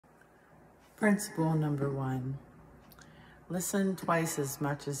Principle number 1. Listen twice as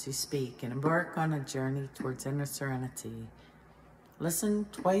much as you speak and embark on a journey towards inner serenity. Listen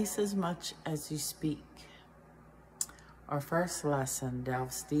twice as much as you speak. Our first lesson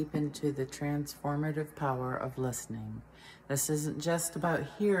delves deep into the transformative power of listening. This isn't just about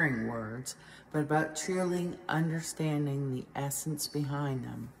hearing words, but about truly understanding the essence behind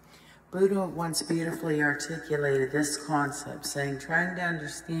them. Buddha once beautifully articulated this concept, saying, trying to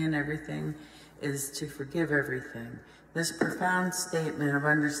understand everything is to forgive everything. This profound statement of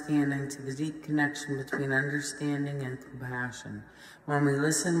understanding to the deep connection between understanding and compassion. When we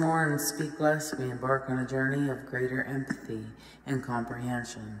listen more and speak less, we embark on a journey of greater empathy and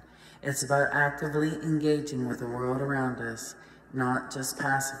comprehension. It's about actively engaging with the world around us, not just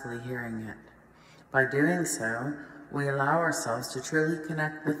passively hearing it. By doing so, we allow ourselves to truly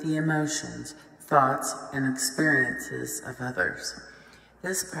connect with the emotions, thoughts, and experiences of others.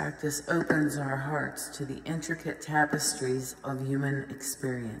 This practice opens our hearts to the intricate tapestries of human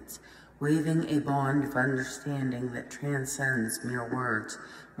experience, weaving a bond of understanding that transcends mere words.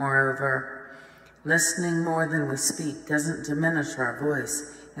 Moreover, listening more than we speak doesn't diminish our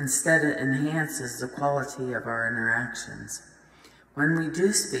voice. Instead, it enhances the quality of our interactions. When we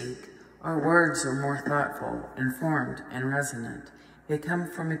do speak, our words are more thoughtful, informed, and resonant. They come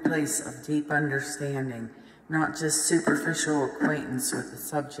from a place of deep understanding, not just superficial acquaintance with the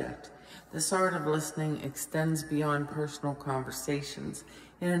subject. This art of listening extends beyond personal conversations.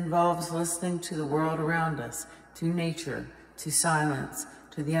 It involves listening to the world around us, to nature, to silence,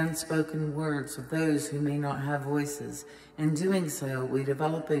 to the unspoken words of those who may not have voices. In doing so, we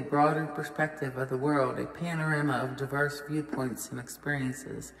develop a broader perspective of the world, a panorama of diverse viewpoints and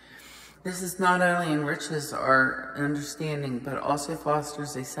experiences. This not only enriches our understanding, but also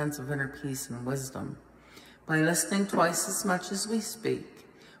fosters a sense of inner peace and wisdom. By listening twice as much as we speak,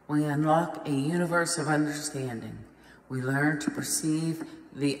 we unlock a universe of understanding. We learn to perceive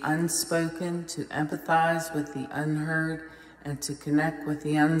the unspoken, to empathize with the unheard, and to connect with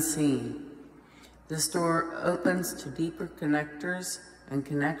the unseen. This door opens to deeper connectors and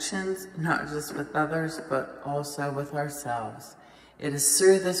connections, not just with others, but also with ourselves. It is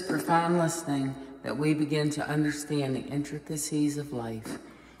through this profound listening that we begin to understand the intricacies of life,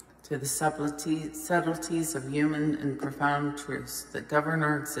 to the subtleties of human and profound truths that govern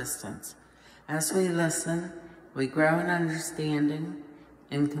our existence. As we listen, we grow in understanding,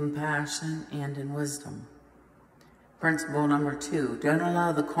 in compassion, and in wisdom. Principle number 2, don't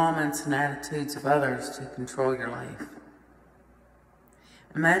allow the comments and attitudes of others to control your life.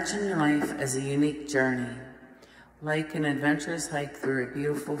 Imagine your life as a unique journey, like an adventurous hike through a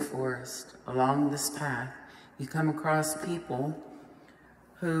beautiful forest. Along this path, you come across people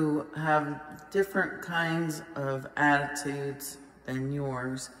who have different kinds of attitudes than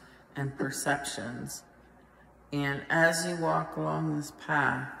yours and perceptions. And as you walk along this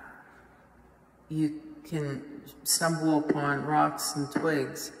path, you can stumble upon rocks and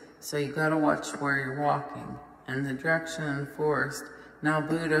twigs, so you gotta watch where you're walking. And the direction in the forest, now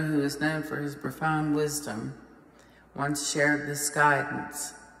Buddha, who is known for his profound wisdom, once shared this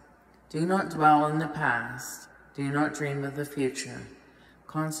guidance. Do not dwell in the past. Do not dream of the future.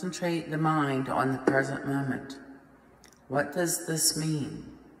 Concentrate the mind on the present moment. What does this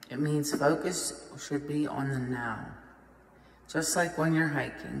mean? It means focus should be on the now. Just like when you're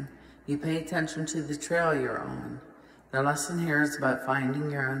hiking, you pay attention to the trail you're on. The lesson here is about finding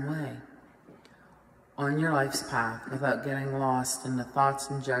your own way on your life's path without getting lost in the thoughts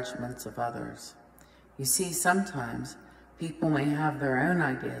and judgments of others. You see, sometimes people may have their own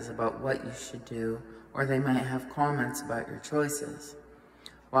ideas about what you should do, or they might have comments about your choices.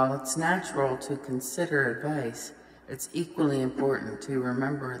 While it's natural to consider advice, it's equally important to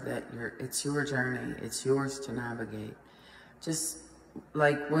remember that it's your journey, it's yours to navigate. Just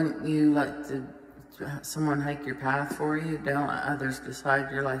like when you let someone hike your path for you, don't let others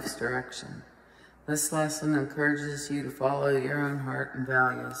decide your life's direction. This lesson encourages you to follow your own heart and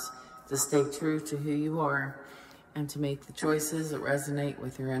values, to stay true to who you are, and to make the choices that resonate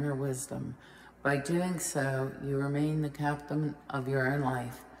with your inner wisdom. By doing so, you remain the captain of your own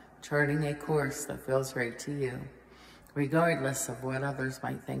life, charting a course that feels right to you. Regardless of what others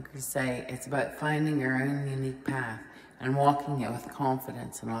might think or say, it's about finding your own unique path and walking it with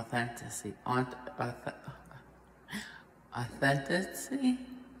confidence and authenticity.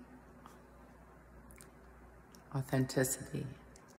 Authenticity?